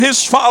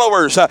his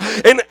followers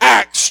in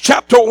Acts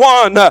chapter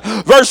 1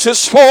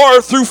 verses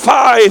 4 through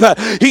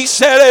 5. He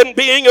said, and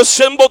being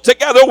assembled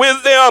together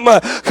with them,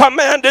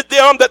 commanded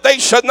them that they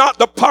should not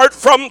depart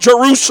from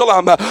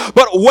Jerusalem,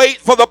 but wait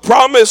for the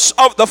promise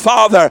of the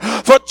Father.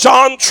 For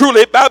John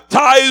truly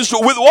baptized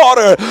with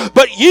water,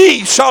 but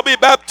ye shall be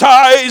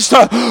baptized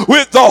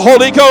with the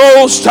Holy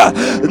Ghost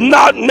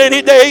not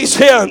many days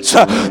hence.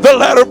 The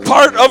latter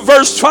part of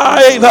verse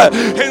 5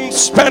 in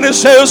Spanish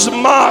says,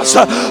 mas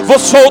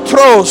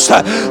vosotros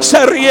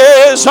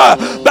seríais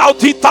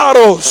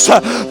bautizados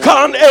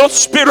con el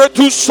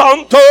Espíritu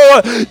Santo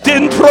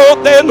dentro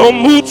de no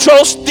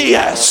muchos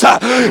días.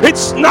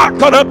 It's not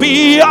going to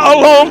be a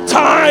long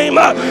time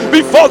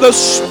before the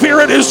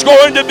Spirit is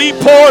going to be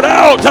poured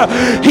out.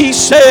 He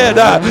said,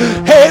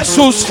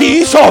 Jesús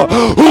hizo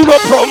una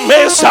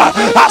promesa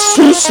a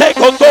sus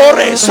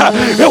seguidores.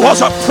 It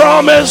was a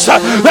promise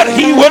that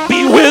he would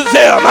be with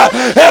them.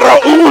 Era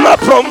una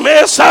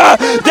promesa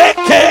de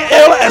que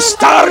él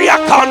estaría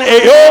con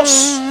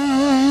ellos.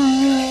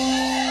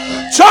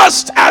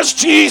 Just as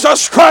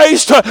Jesus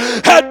Christ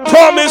had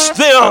promised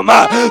them,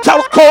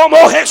 tal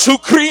como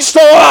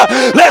Jesucristo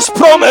les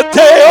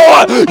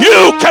prometió,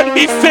 you can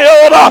be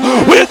filled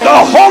with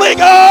the Holy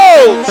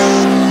Ghost.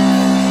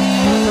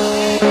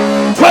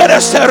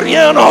 Puedes ser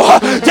lleno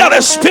del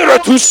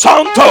Espíritu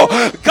Santo.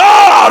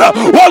 God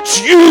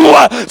wants you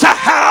to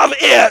have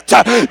it.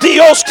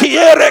 Dios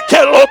quiere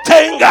que lo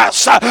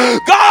tengas.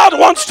 God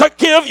wants to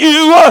give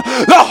you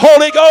the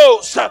Holy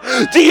Ghost.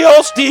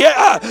 Dios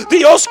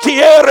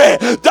quiere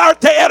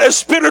darte el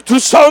Espíritu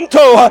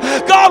Santo.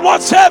 God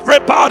wants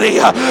everybody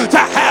to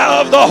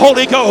have the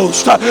Holy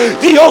Ghost.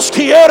 Dios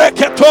quiere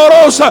que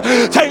todos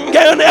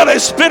tengan el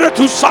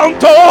Espíritu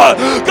Santo.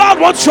 God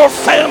wants your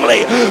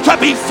family to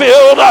be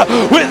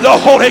filled with the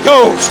Holy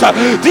Ghost.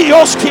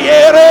 Dios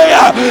quiere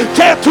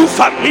que tu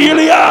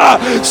familia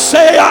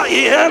sea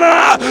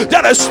llena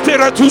del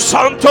Espíritu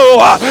Santo.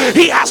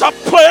 He has a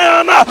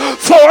plan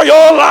for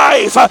your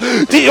life.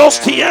 Dios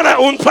tiene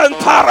un plan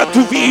para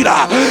tu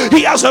vida.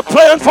 He has a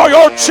plan for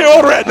your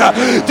children.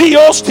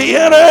 Dios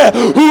tiene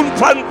un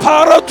plan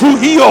para tus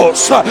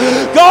hijos.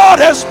 God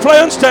has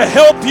plans to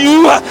help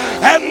you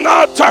and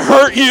not to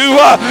hurt you.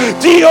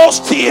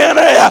 Dios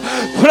tiene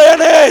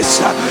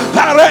planes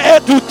para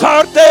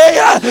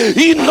educarte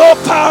y no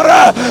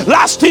para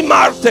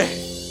lastimarte.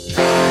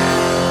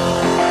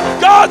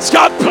 God's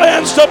got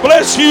plans to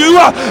bless you,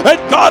 and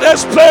God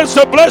has plans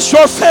to bless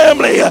your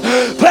family.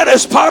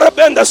 Planes para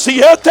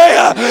bendecirte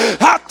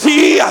a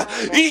ti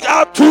y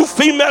a tu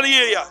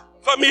familia.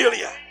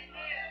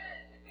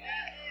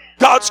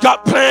 God's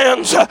got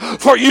plans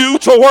for you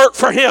to work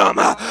for Him.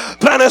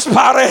 Planes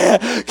para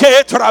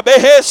que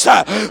trabajes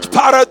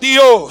para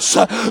Dios.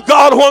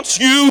 God wants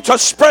you to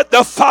spread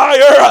the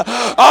fire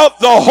of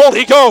the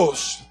Holy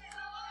Ghost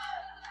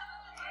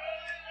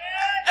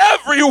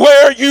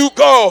everywhere you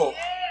go.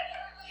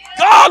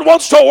 God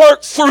wants to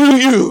work through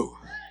you.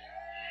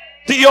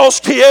 Dios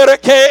quiere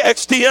que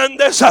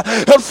extiendes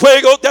el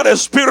fuego del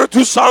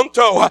Espíritu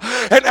Santo.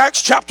 In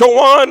Acts chapter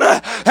 1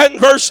 and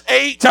verse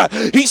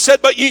 8, he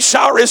said, but ye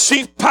shall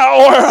receive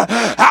power.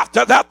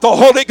 After that the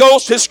Holy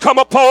Ghost is come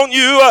upon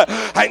you,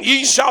 and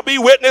ye shall be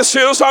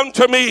witnesses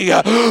unto me,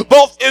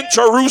 both in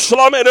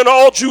Jerusalem and in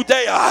all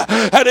Judea,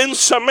 and in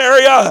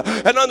Samaria,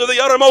 and unto the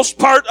uttermost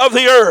part of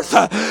the earth.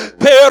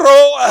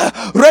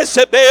 Pero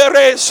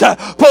reciberes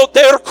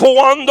poder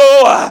cuando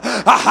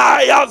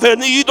haya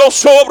venido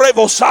sobre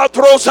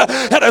vosotros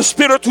el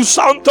Espíritu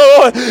Santo,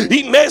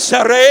 y me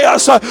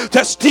seréis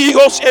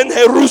testigos en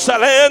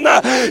Jerusalén,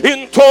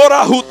 en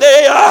toda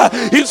Judea,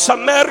 en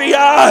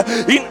Samaria,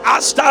 en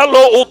hasta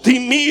lo último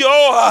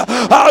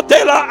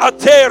de la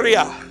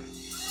tierra.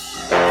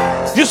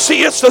 You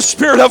see, it's the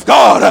Spirit of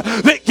God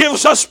that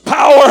gives us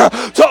power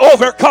to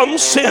overcome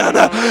sin.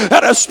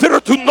 El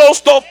Espíritu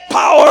nos da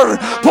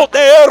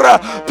poder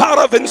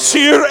para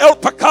vencer el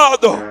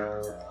pecado.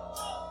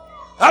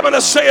 I'm going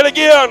to say it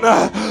again.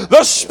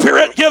 The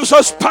Spirit gives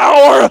us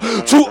power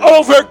to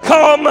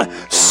overcome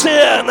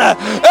sin.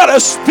 El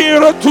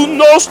Espíritu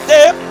nos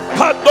da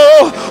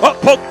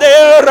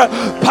poder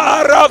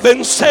para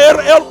vencer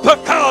el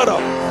pecado.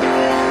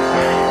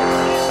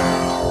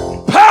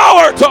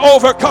 Power to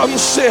overcome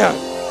sin.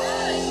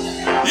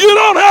 You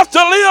don't have to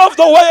live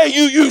the way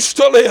you used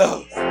to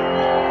live.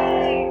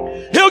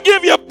 He'll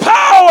give you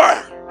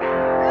power.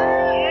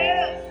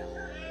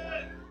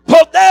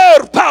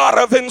 Poder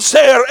para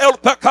vencer el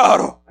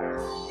pecado.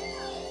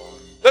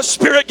 The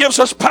Spirit gives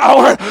us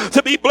power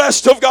to be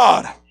blessed of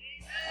God.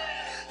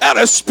 El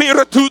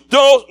Espíritu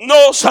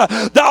nos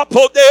da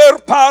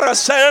poder para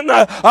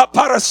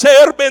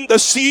ser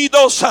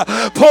bendecidos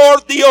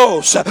por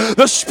Dios.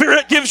 The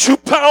Spirit gives you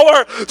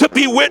power to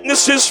be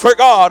witnesses for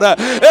God.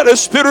 El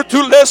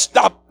Espíritu les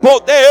da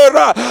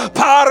poder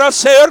para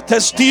ser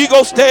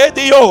testigos de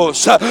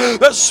Dios.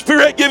 The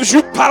Spirit gives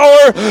you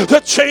power to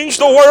change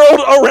the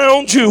world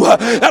around you.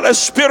 El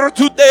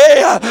Espíritu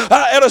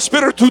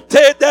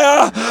te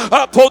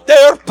da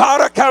poder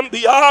para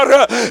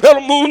cambiar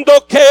el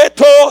mundo que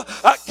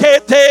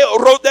te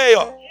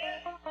rodea.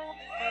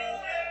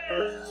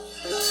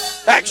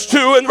 Acts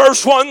 2 and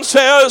verse 1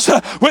 says,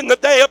 when the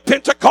day of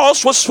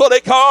Pentecost was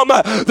fully come,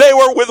 they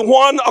were with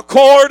one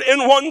accord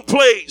in one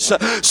place.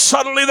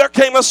 Suddenly there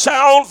came a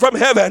sound from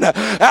heaven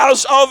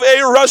as of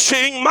a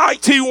rushing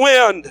mighty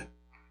wind.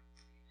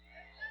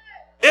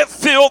 It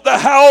filled the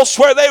house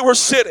where they were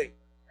sitting,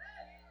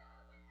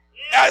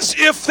 as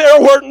if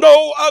there were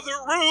no other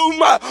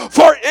room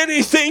for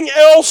anything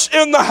else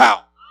in the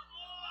house.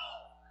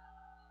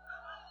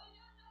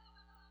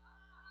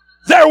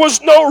 There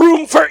was no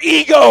room for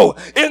ego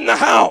in the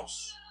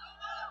house.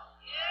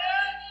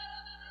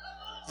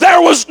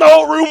 There was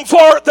no room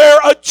for their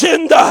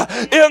agenda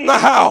in the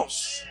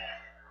house.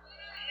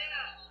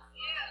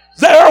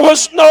 There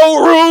was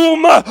no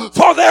room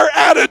for their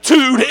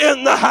attitude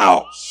in the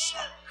house.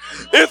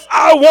 If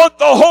I want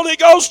the Holy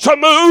Ghost to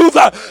move,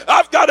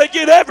 I've got to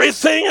get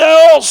everything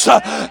else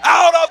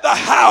out of the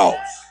house.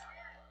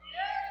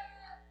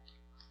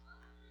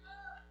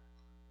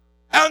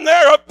 And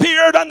there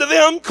appeared unto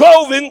them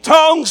cloven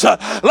tongues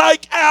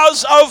like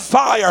as of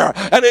fire,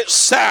 and it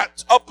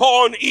sat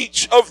upon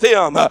each of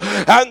them.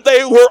 And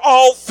they were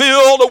all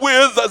filled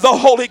with the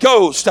Holy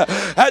Ghost,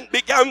 and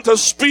began to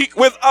speak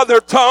with other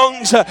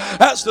tongues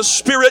as the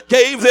Spirit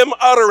gave them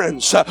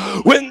utterance.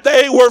 When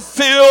they were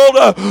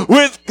filled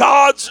with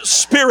God's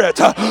Spirit,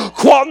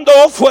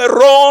 cuando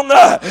fueron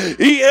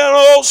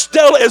llenos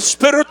del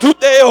Espíritu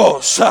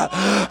Dios,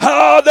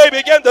 they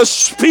began to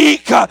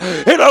speak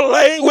in a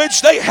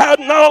language they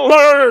had not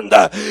learned.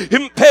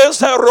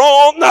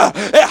 Empezaron a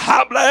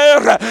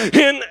hablar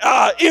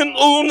en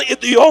un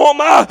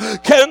idioma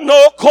que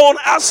no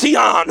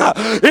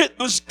conocían. It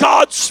was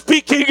God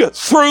speaking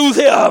through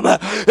them.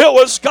 It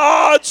was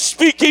God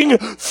speaking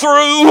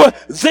through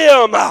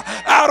them.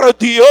 Ahora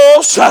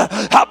Dios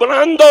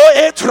hablando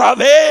a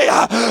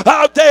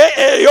través de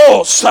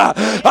ellos.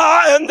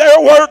 And there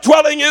were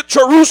dwelling in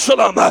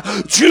Jerusalem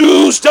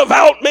Jews,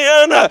 devout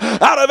men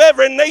out of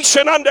every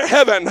nation under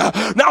heaven.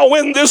 Now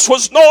when this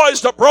was noised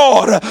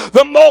abroad,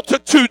 the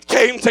multitude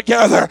came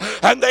together,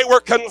 and they were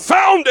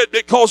confounded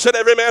because that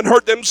every man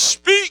heard them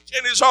speak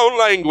in his own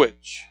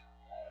language.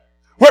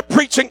 We're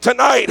preaching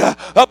tonight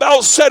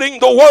about setting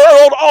the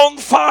world on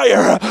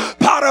fire.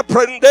 Para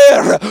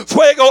prender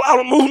fuego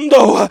al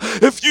mundo.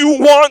 If you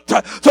want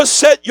to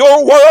set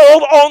your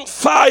world on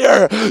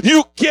fire,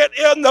 you get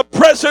in the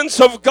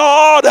presence of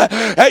God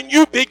and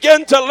you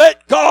begin to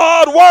let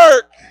God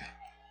work.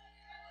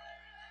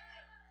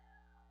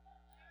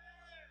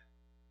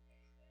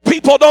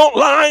 People don't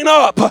line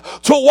up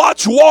to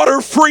watch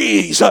water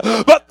freeze,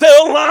 but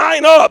they'll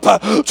line up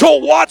to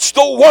watch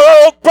the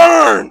world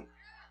burn.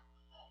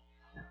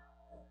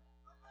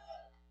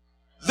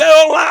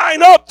 They'll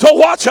line up to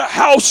watch a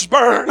house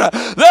burn.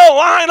 They'll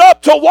line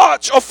up to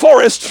watch a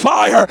forest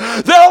fire.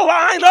 They'll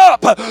line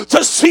up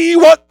to see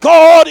what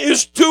God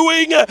is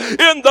doing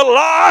in the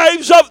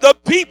lives of the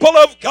people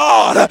of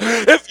God.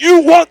 If you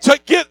want to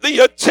get the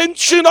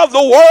attention of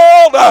the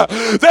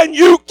world, then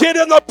you get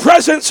in the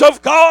presence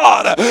of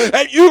God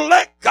and you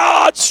let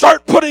God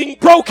start putting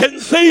broken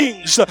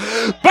things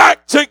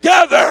back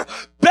together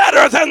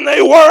better than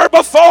they were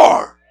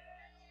before.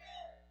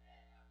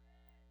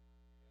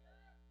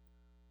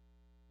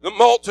 The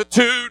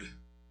multitude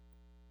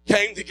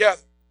came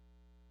together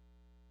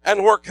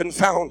and were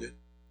confounded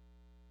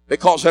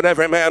because that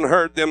every man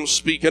heard them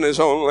speak in his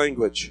own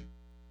language.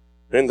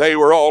 And they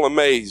were all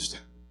amazed.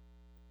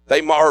 They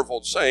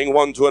marveled, saying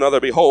one to another,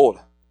 Behold,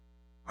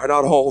 are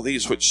not all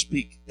these which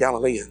speak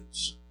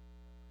Galileans?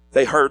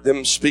 They heard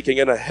them speaking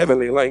in a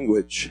heavenly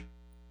language.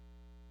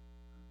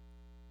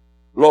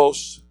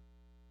 Los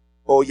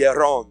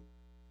oyeron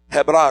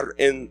hebrar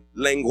en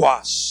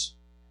lenguas.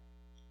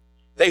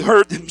 They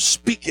heard them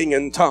speaking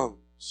in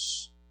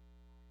tongues.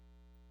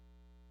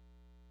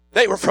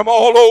 They were from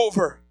all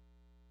over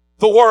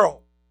the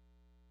world.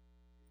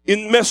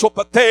 In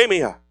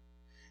Mesopotamia,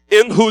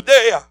 in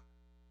Judea,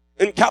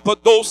 in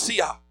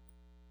Cappadocia,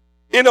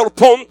 in El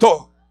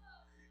Ponto,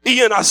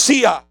 y en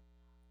Asia,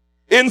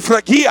 in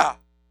Phrygia,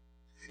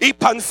 y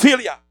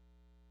Pamphylia,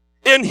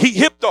 en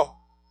Egipto,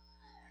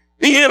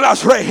 y en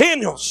las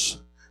regiones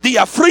de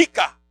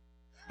África,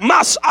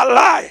 más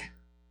allá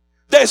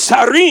de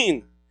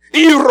Sarín,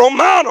 y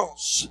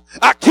romanos,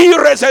 aquí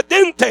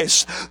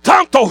residentes,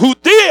 tanto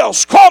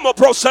judíos como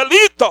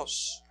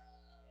proselitos,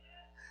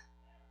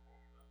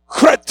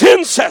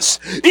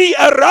 cretenses y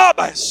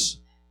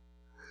árabes.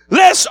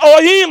 Les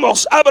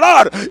oímos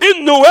hablar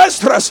en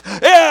nuestras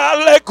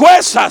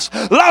lenguas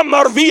la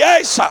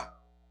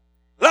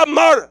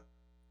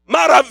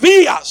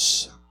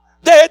maravillas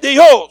de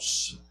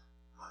Dios.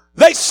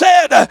 They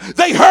said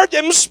they heard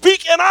them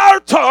speak in our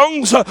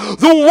tongues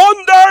the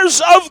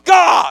wonders of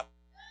God.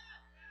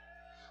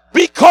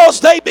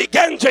 Because they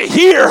began to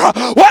hear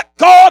what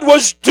God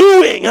was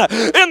doing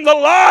in the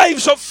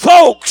lives of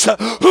folks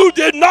who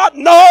did not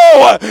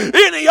know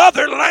any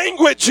other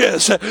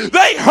languages.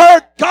 They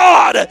heard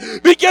God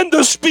begin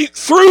to speak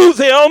through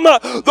them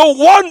the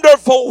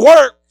wonderful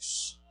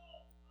works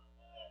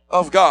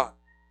of God.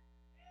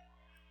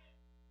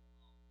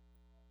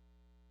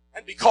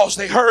 And because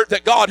they heard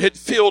that God had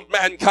filled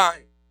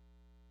mankind.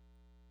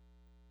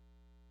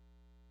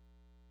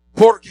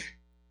 Porque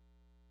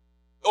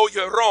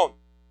oyeron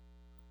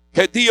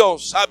que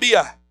Dios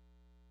había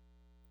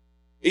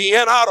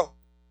llenado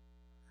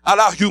a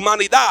la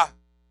humanidad.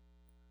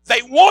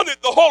 They wanted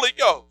the Holy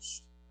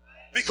Ghost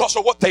because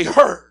of what they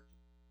heard.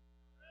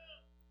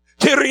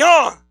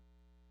 Querían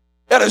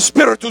el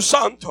Espíritu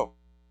Santo.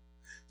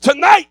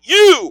 Tonight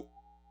you,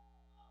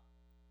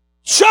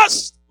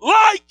 just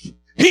like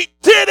He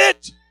did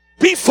it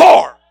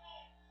before.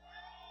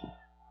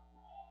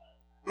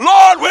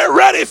 Lord, we're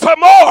ready for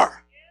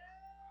more.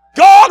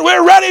 God,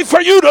 we're ready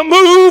for you to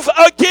move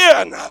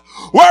again.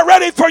 We're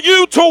ready for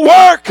you to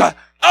work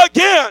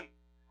again.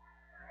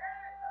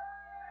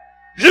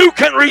 You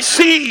can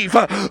receive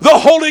the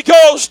Holy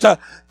Ghost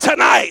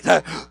tonight.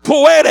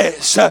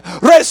 Puedes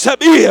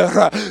recibir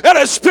el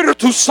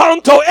Espíritu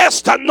Santo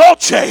esta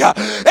noche.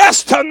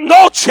 Esta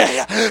noche.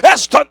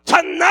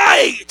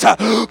 Tonight.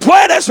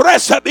 Puedes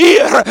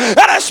recibir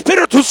el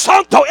Espíritu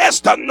Santo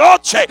esta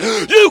noche.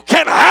 You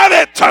can have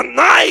it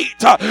tonight.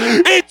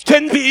 It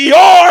can be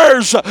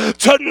yours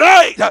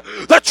tonight.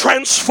 The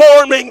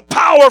transforming,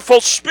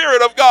 powerful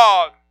Spirit of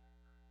God.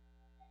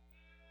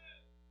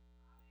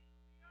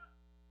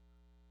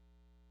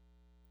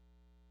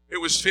 It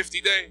was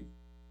 50 days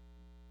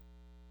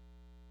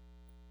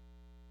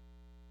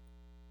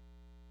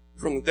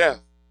from the death,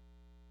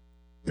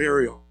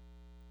 burial,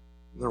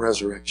 and the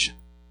resurrection.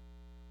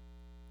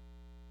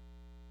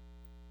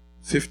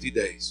 50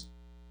 days.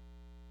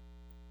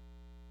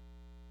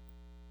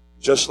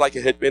 Just like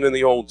it had been in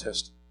the Old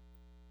Testament.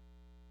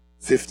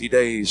 50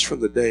 days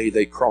from the day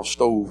they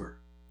crossed over.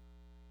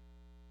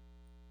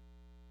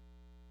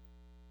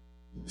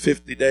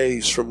 50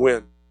 days from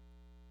when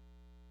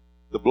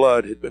the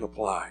blood had been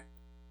applied.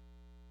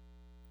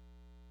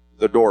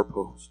 The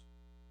doorpost.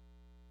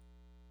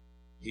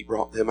 He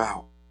brought them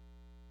out.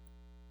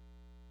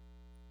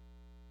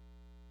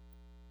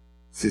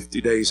 50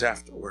 days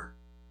afterward,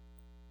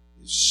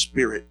 His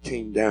Spirit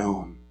came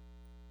down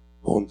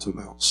onto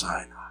Mount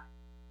Sinai.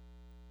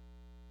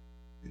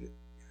 And it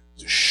began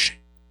to shake.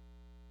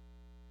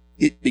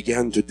 It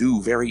began to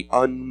do very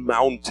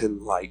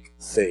unmountain-like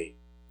things.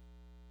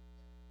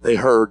 They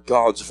heard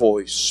God's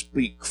voice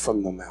speak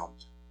from the mountain.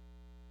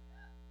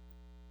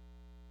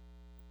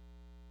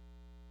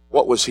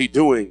 What was He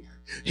doing?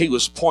 He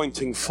was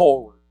pointing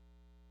forward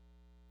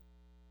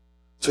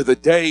to the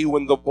day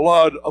when the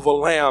blood of a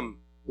lamb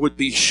would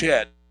be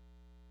shed.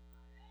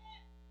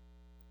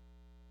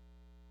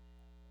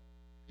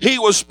 He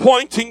was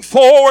pointing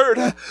forward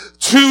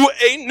to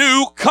a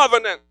new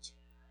covenant.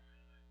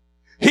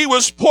 He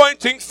was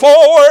pointing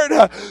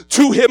forward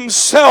to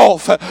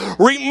Himself,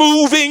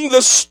 removing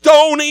the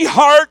stony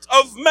heart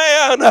of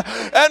man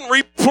and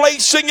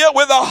replacing it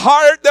with a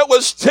heart that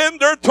was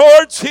tender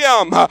towards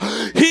Him.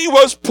 He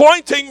was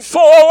pointing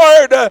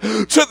forward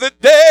to the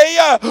day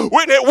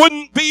when it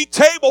wouldn't be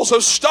tables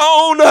of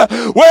stone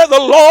where the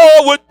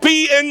law would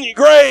be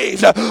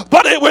engraved,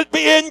 but it would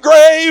be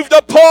engraved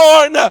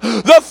upon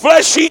the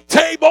fleshy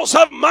tables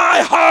of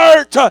my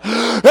heart.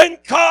 And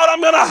God,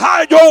 I'm going to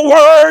hide Your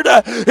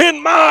word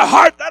in my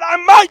heart that I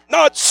might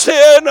not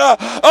sin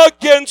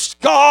against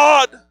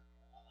God.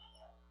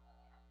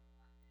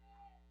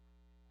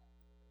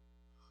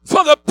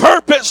 For the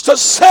purpose to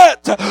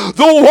set the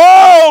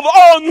world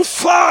on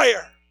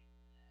fire.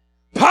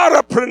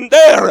 Para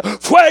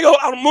prender fuego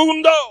al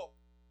mundo.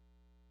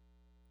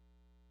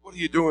 What are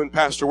you doing,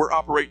 Pastor? We're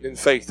operating in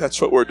faith.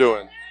 That's what we're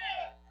doing.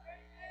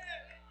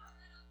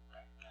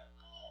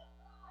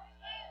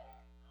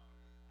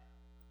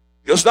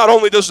 Because not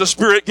only does the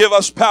Spirit give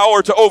us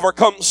power to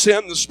overcome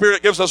sin, the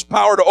Spirit gives us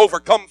power to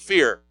overcome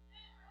fear,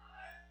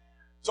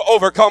 to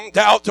overcome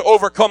doubt, to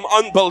overcome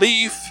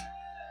unbelief,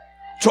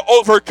 to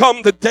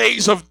overcome the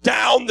days of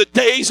down, the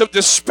days of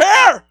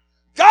despair.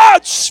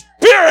 God's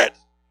Spirit.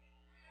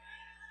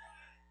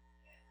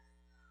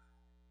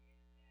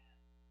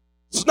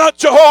 It's not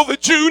Jehovah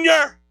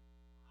Jr.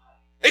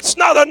 It's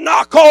not a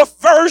knockoff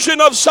version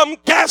of some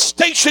gas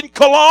station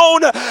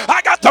cologne.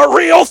 I got the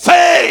real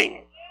thing.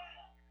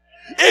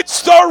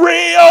 It's the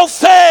real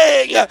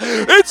thing.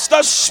 It's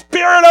the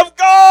Spirit of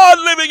God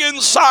living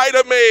inside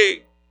of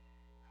me.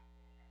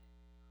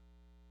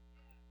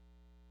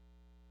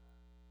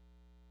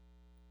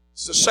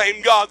 It's the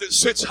same God that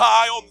sits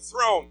high on the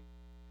throne.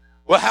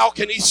 Well, how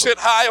can He sit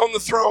high on the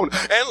throne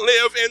and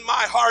live in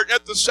my heart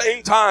at the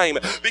same time?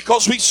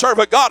 Because we serve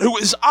a God who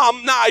is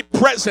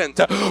omnipresent,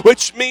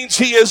 which means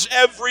He is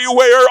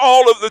everywhere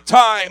all of the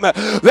time.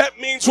 That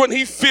means when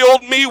He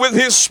filled me with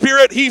His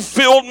Spirit, He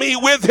filled me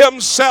with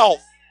Himself.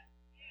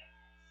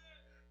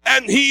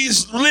 And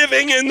He's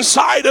living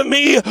inside of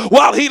me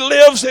while He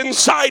lives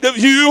inside of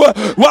you,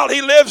 while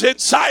He lives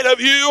inside of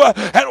you,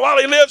 and while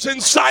He lives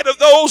inside of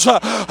those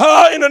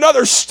in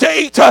another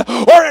state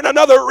or in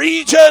another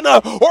region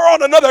or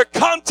on another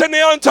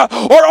continent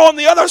or on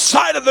the other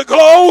side of the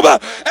globe.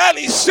 And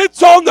He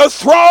sits on the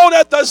throne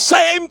at the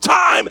same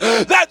time.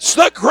 That's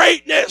the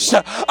greatness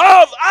of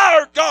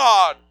our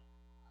God.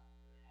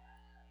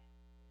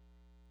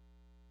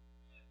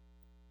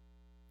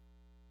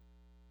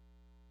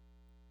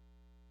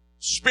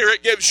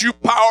 Spirit gives you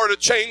power to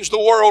change the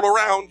world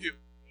around you.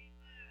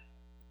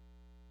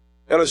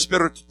 El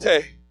Espíritu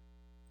te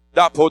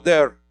da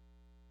poder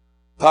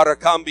para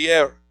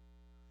cambiar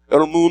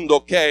el mundo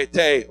que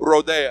te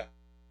rodea.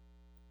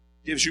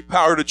 Gives you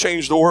power to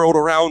change the world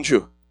around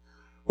you.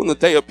 When the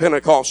day of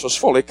Pentecost was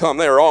fully come,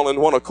 they were all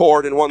in one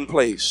accord in one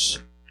place.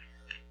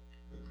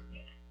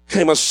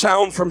 Came a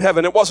sound from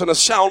heaven. It wasn't a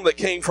sound that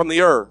came from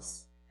the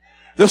earth.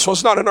 This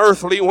was not an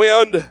earthly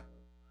wind.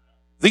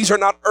 These are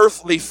not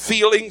earthly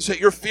feelings that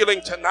you're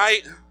feeling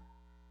tonight.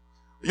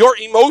 Your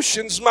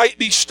emotions might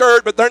be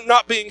stirred, but they're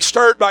not being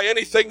stirred by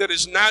anything that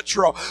is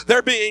natural.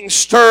 They're being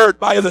stirred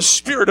by the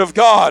Spirit of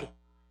God.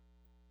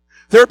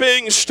 They're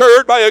being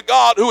stirred by a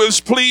God who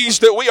is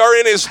pleased that we are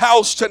in His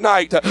house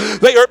tonight.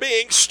 They are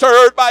being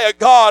stirred by a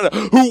God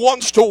who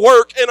wants to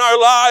work in our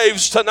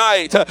lives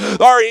tonight.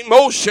 Our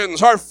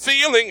emotions, our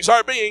feelings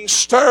are being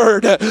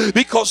stirred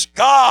because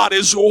God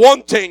is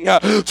wanting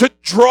to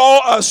draw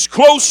us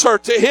closer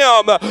to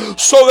Him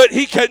so that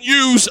He can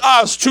use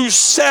us to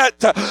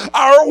set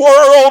our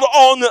world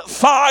on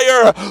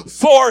fire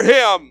for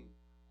Him.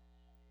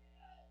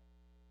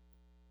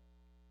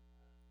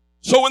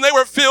 So when they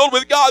were filled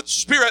with God's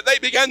Spirit, they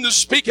began to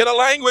speak in a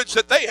language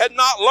that they had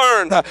not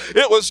learned.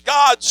 It was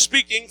God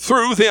speaking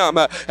through them.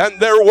 And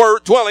there were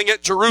dwelling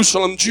at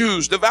Jerusalem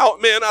Jews,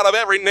 devout men out of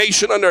every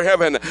nation under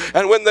heaven.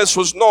 And when this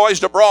was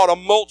noised abroad, a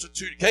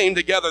multitude came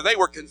together. They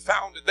were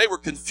confounded. They were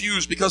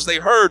confused because they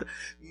heard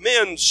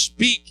men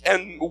speak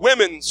and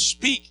women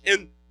speak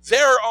in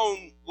their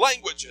own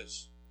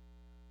languages.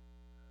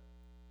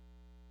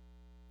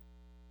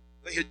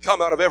 They had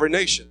come out of every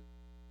nation.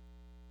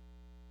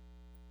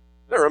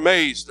 They're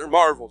amazed, they're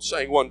marveled,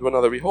 saying one to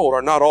another, Behold,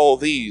 are not all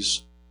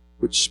these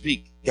which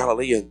speak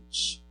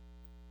Galileans?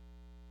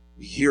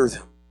 We hear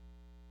them.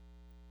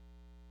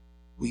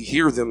 We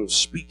hear them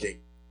speaking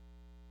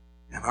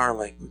in our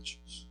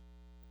languages.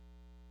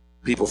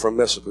 People from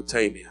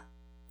Mesopotamia,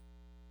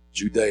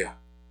 Judea,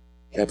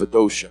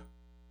 Cappadocia,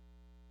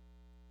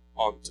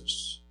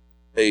 Pontus,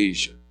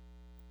 Asia,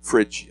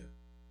 Phrygia,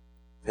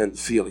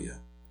 Pamphylia,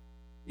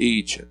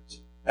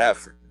 Egypt,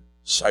 Africa,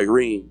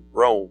 Cyrene,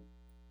 Rome.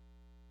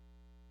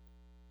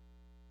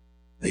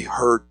 They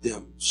heard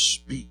them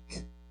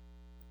speak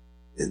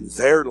in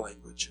their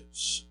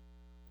languages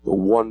the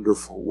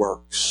wonderful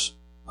works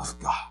of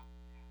God.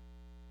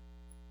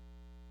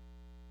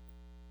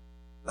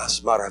 Las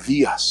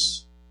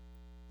maravillas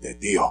de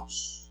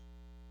Dios.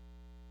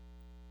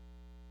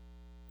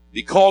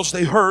 Because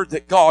they heard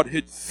that God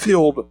had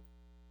filled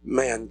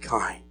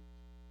mankind,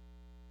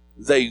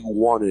 they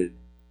wanted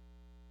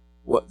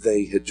what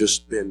they had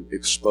just been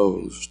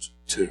exposed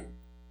to.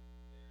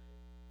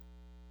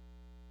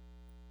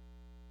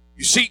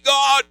 You see,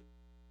 God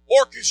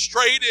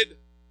orchestrated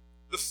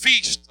the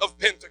Feast of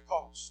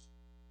Pentecost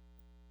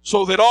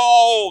so that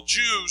all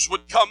Jews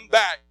would come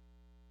back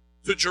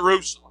to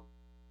Jerusalem,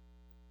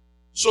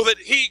 so that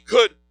He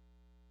could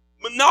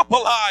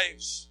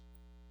monopolize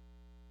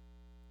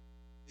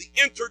the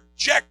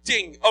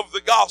interjecting of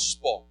the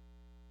gospel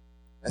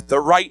at the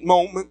right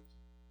moment,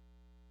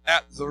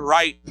 at the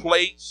right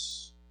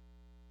place,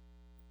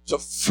 to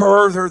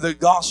further the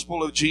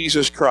gospel of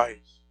Jesus Christ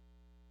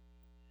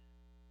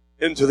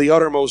into the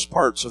uttermost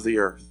parts of the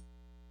earth.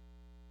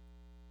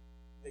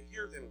 They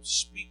hear them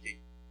speaking.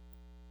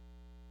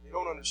 They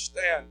don't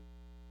understand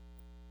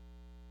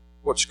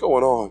what's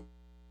going on.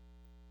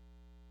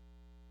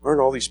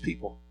 Aren't all these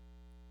people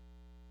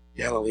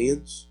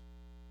Galileans?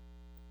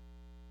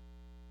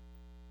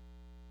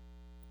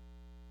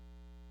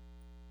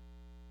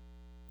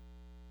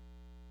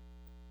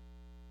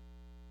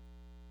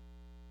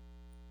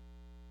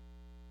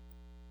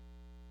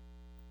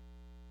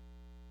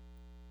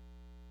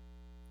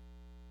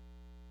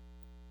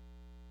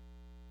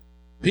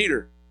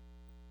 Peter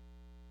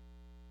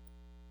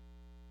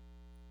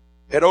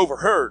had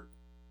overheard.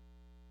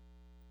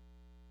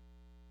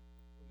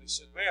 And they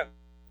said, Man,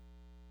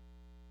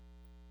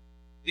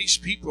 these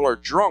people are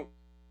drunk.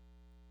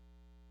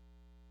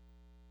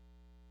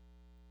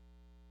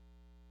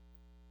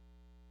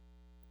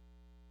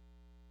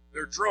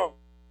 They're drunk.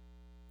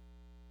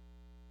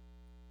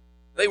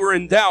 They were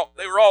in doubt.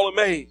 They were all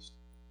amazed,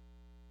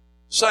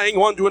 saying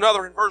one to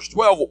another in verse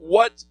 12,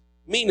 What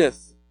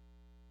meaneth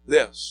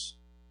this?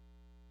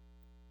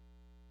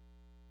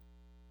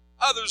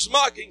 Others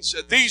mocking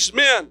said, These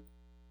men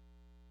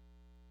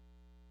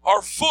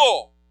are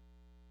full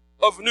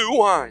of new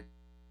wine.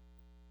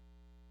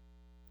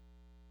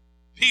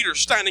 Peter,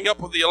 standing up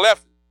with the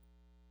 11,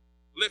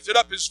 lifted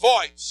up his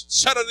voice,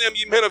 said unto them,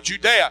 Ye men of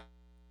Judea,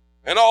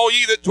 and all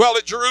ye that dwell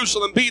at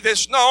Jerusalem, be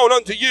this known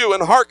unto you,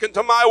 and hearken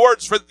to my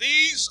words, for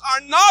these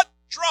are not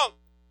drunk,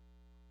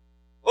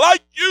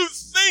 like you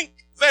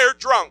think they're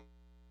drunk,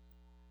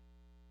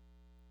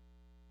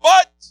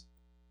 but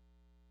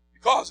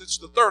because it's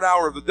the third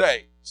hour of the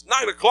day. It's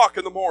 9 o'clock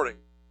in the morning.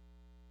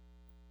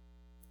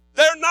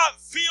 They're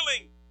not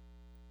feeling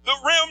the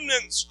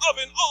remnants of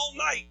an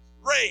all-night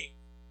rave.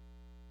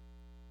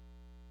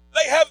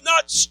 They have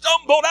not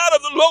stumbled out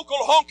of the local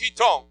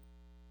honky-tonk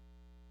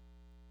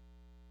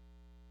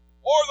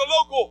or the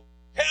local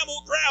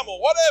Camel Dramel,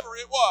 whatever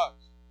it was.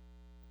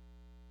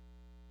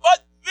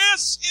 But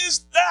this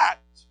is that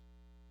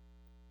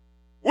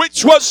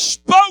which was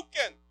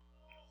spoken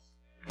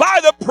by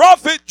the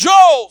prophet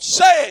Joel,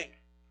 saying,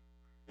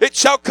 it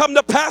shall come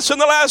to pass in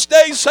the last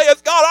days,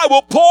 saith God, I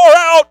will pour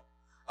out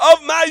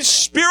of my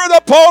Spirit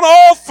upon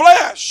all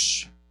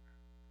flesh.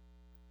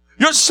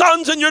 Your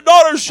sons and your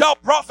daughters shall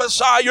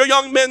prophesy. Your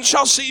young men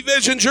shall see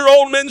visions. Your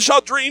old men shall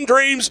dream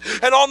dreams.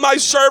 And on my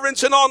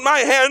servants and on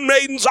my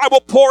handmaidens I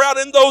will pour out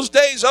in those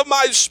days of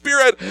my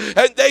Spirit,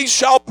 and they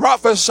shall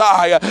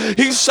prophesy.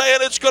 He's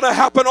saying it's going to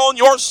happen on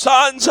your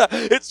sons.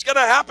 It's going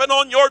to happen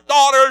on your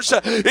daughters.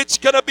 It's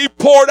going to be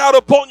poured out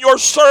upon your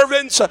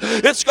servants.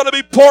 It's going to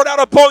be poured out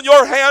upon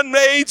your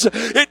handmaids.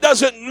 It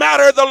doesn't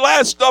matter the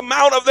last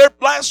amount of their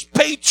last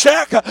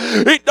paycheck.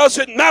 It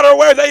doesn't matter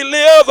where they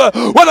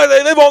live, whether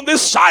they live on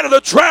this side of the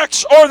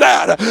tracks or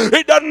that.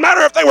 It doesn't matter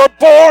if they were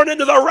born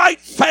into the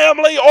right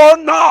family or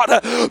not.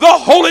 The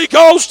Holy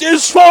Ghost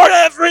is for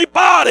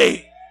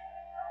everybody.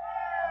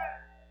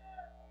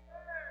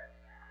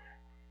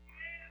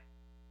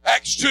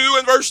 Acts 2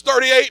 and verse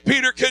 38,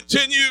 Peter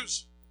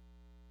continues.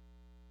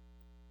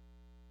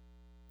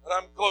 And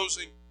I'm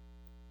closing.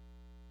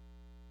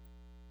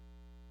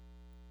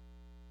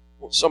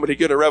 Will somebody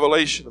get a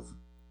revelation of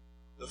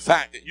the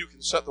fact that you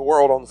can set the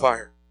world on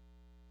fire?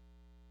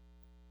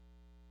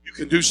 You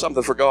can do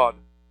something for God.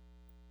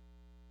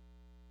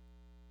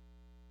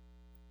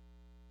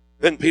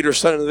 Then Peter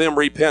said unto them,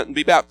 repent and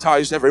be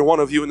baptized every one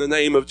of you in the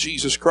name of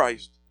Jesus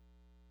Christ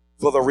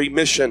for the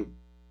remission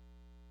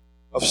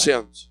of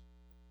sins.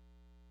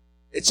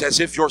 It's as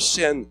if your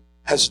sin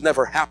has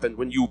never happened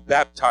when you're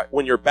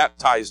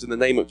baptized in the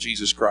name of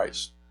Jesus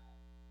Christ.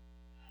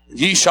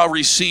 Ye shall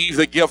receive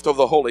the gift of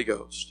the Holy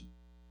Ghost.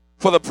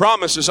 For the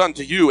promise is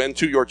unto you and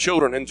to your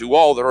children and to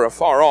all that are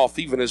afar off,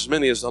 even as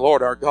many as the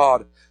Lord our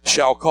God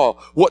shall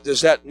call. What does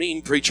that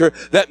mean, preacher?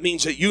 That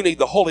means that you need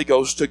the Holy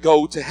Ghost to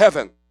go to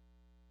heaven.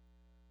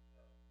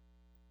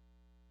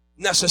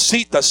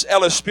 Necesitas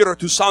el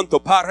Espíritu Santo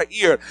para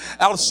ir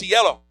al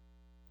cielo.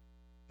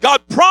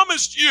 God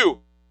promised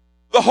you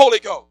the Holy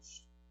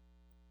Ghost.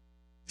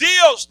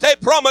 Dios te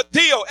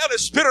prometió el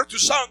Espíritu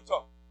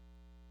Santo.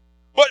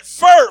 But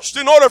first,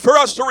 in order for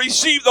us to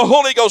receive the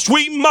Holy Ghost,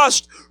 we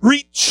must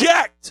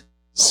reject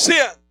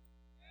sin.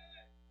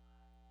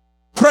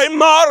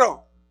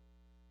 Primero,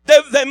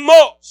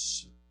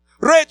 debemos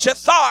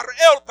rechazar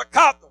el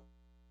pecado.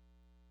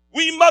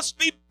 We must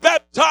be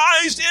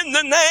baptized in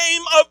the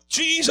name of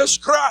Jesus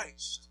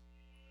Christ.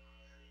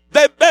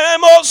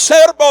 Debemos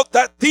ser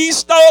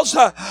bautistas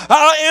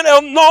en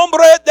el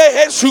nombre de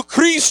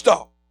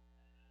Jesucristo,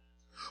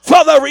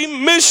 for the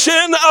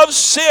remission of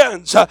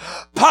sins,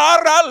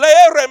 para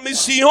la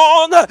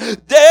remisión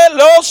de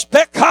los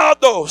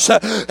pecados,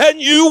 and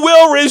you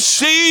will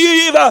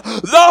receive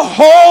the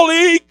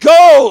Holy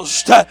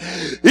Ghost.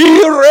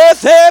 Y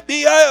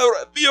recibiréis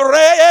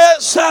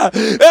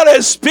el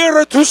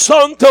Espíritu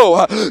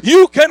Santo.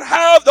 You can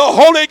have the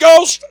Holy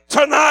Ghost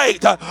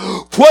tonight.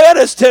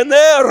 Puedes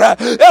tener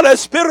el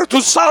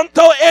Espíritu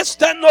Santo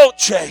esta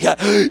noche.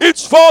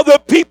 It's for the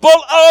people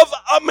of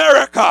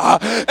America.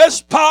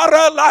 Es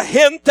para la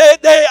gente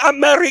de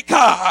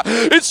América.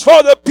 It's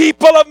for the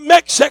people of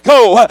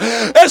Mexico.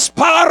 Es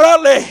para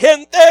la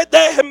gente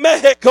de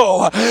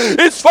México.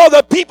 It's for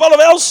the people of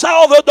El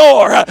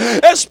Salvador.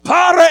 Es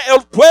para el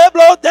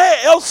pueblo de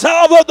El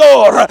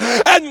Salvador,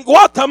 and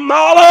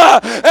Guatemala,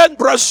 and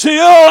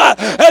Brazil,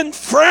 and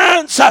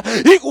France,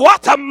 y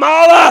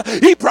Guatemala,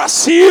 y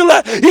Brazil,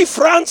 y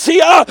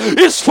Francia.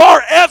 Is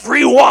for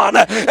everyone.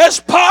 Es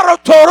para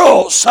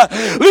todos.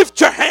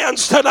 Lift your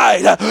hands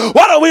tonight.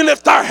 Why don't we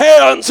lift our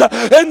hands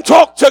and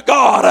talk to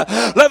God?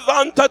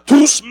 Levanta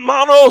tus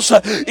manos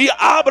y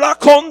habla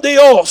con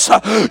Dios.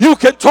 You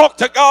can talk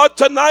to God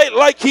tonight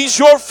like He's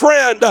your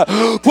friend.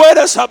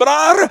 Puedes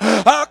hablar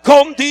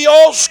con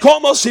Dios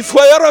como si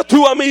fuera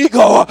tu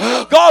amigo.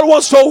 God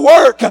wants to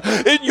work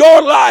in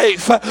your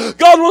life.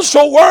 God wants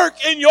to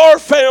work in your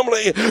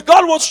family.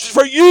 God wants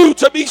for you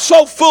to be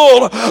so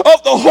full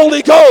of the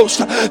Holy Ghost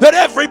that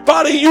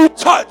everybody you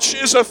touch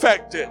is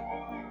affected.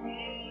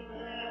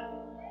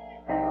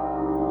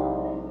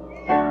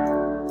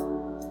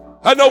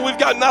 I know we've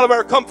gotten out of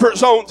our comfort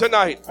zone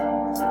tonight,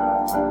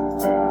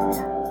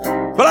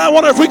 but I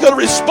wonder if we could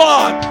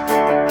respond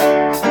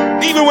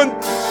even when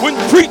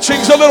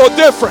preaching's a little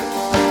different.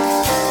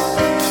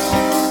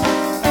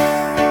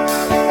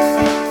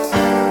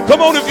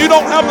 Come on, if you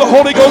don't have the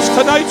Holy Ghost,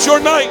 tonight's your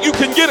night. You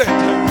can get it.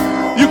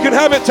 You can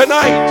have it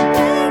tonight.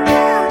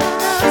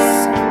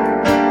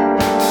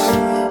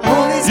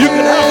 You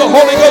can have the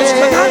Holy Ghost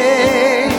tonight.